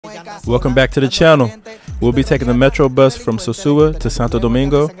Welcome back to the channel. We'll be taking the metro bus from Sosua to Santo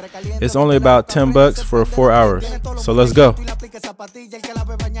Domingo. It's only about $10 for 4 hours. So let's go.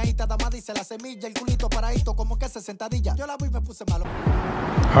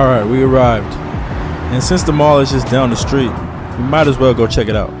 Alright, we arrived. And since the mall is just down the street, we might as well go check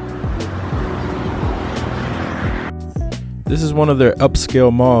it out. This is one of their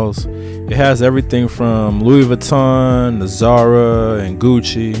upscale malls. It has everything from Louis Vuitton to Zara and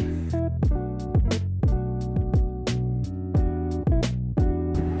Gucci.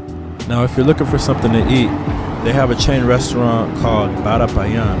 Now if you're looking for something to eat, they have a chain restaurant called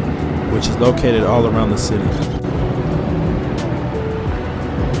Barapayan, which is located all around the city.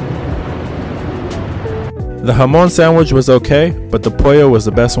 The jamon sandwich was okay, but the pollo was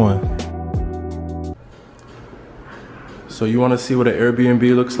the best one. So you want to see what an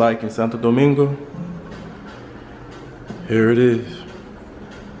Airbnb looks like in Santo Domingo? Here it is.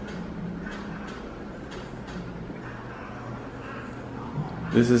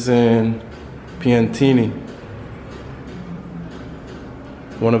 This is in Piantini,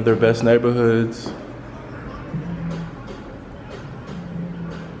 one of their best neighborhoods.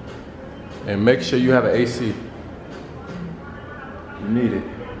 And make sure you have an AC. You need it.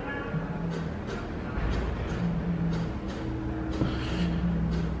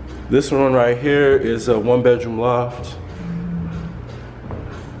 This one right here is a 1-bedroom loft.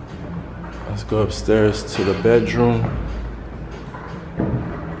 Let's go upstairs to the bedroom.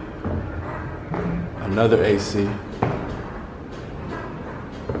 Another AC.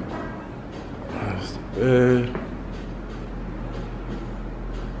 That's the bed.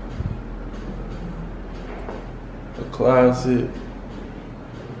 A closet.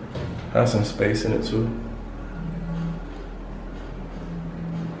 Has some space in it too.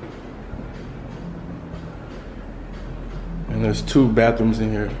 And there's 2 bathrooms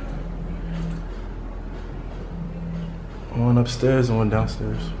in here. One upstairs and one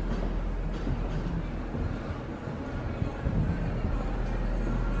downstairs.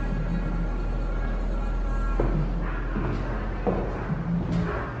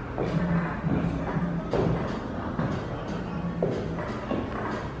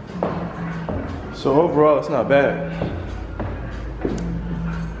 So overall, it's not bad.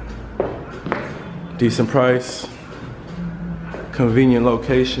 Decent price. Convenient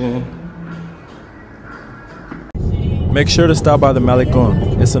location. Make sure to stop by the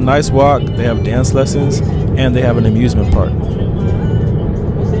Malecon. It's a nice walk. They have dance lessons and they have an amusement park.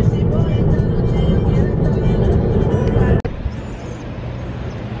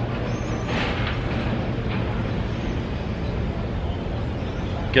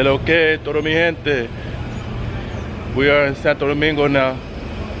 Que lo que, todo mi gente. We are in Santo Domingo now.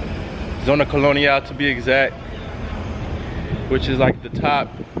 Zona Colonial to be exact, which is like the top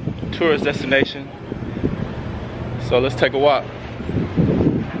tourist destination. So let's take a walk.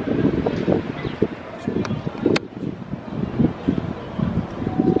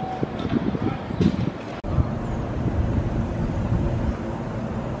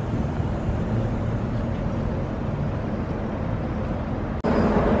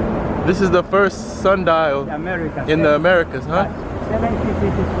 This is the first sundial in the Americas, huh?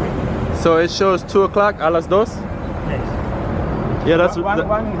 1753. So it shows 2 o'clock a las 2? Yes. Yeah, that's one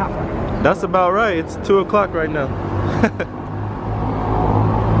and a half hour. That's about right. It's 2 o'clock right now.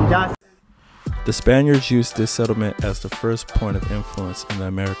 The Spaniards used this settlement as the first point of influence in the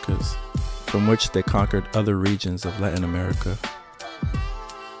Americas, from which they conquered other regions of Latin America.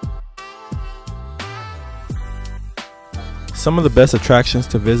 Some of the best attractions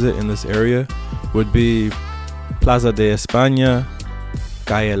to visit in this area would be Plaza de España,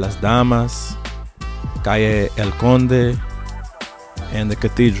 Calle Las Damas, Calle El Conde, and the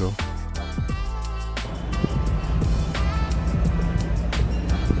Cathedral.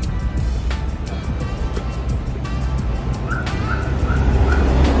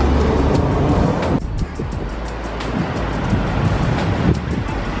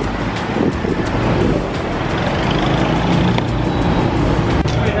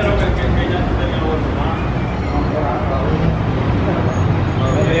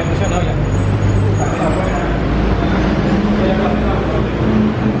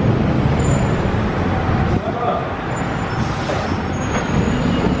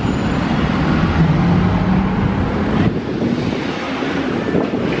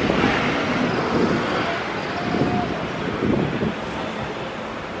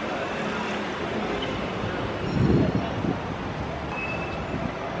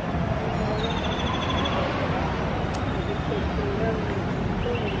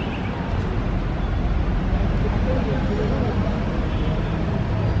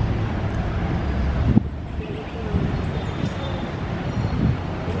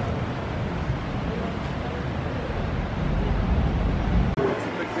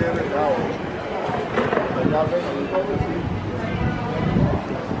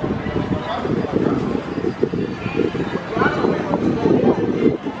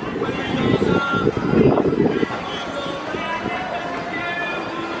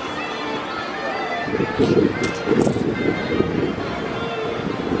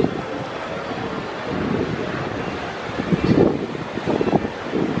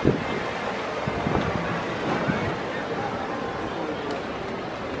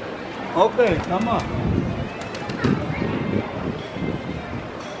 Perfect, come on.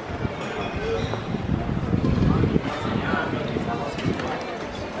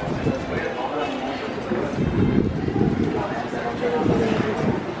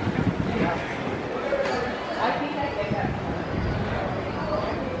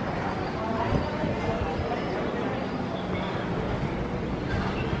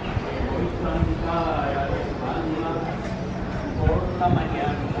 Por la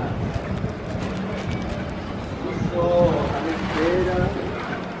mañana.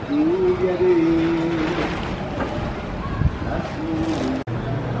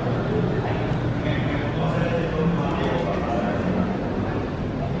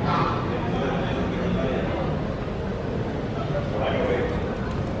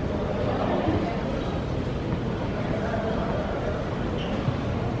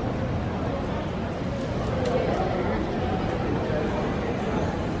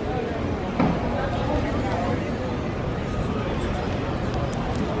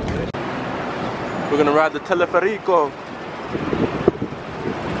 We're gonna ride the teleferico.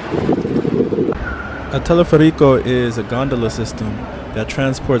 A teleferico is a gondola system that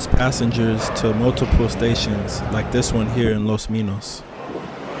transports passengers to multiple stations, like this one here in Los Minos.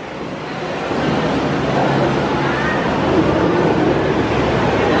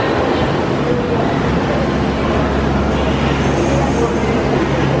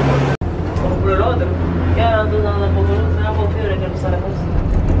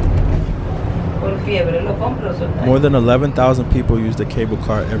 More than 11,000 people use the cable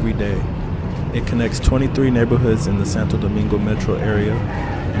car every day. It connects 23 neighborhoods in the Santo Domingo metro area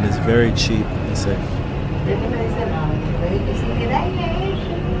and is very cheap and safe.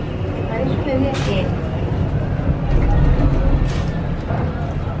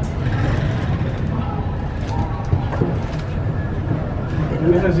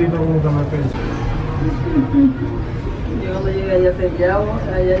 Necesito un café. Yo cuando llegué allá sellado,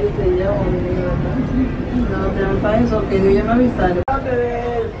 allá yo sellado, no te para eso, que yo ya me avisaron.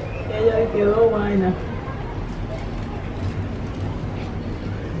 Ella quedó vaina.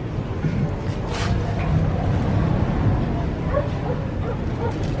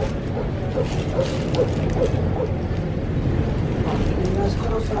 Las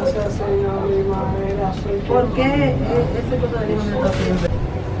cosas se hacen a mi manera. ¿Por qué ese cosa de no está siempre?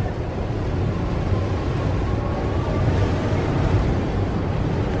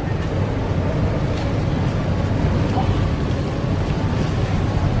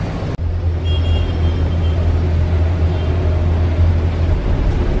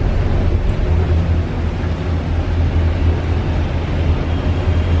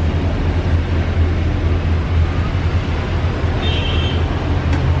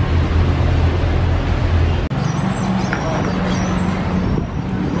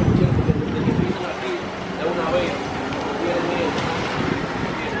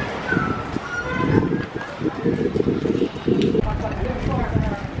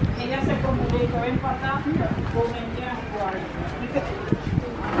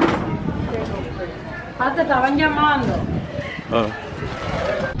 Ah, te estaban llamando.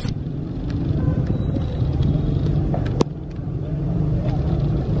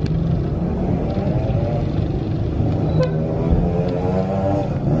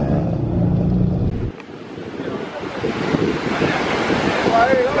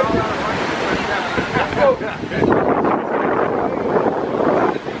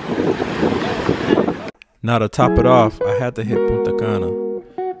 Now to top it off, I had to hit Punta Cana.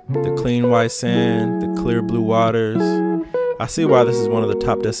 The clean white sand, the clear blue waters. I see why this is one of the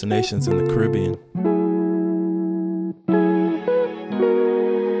top destinations in the Caribbean.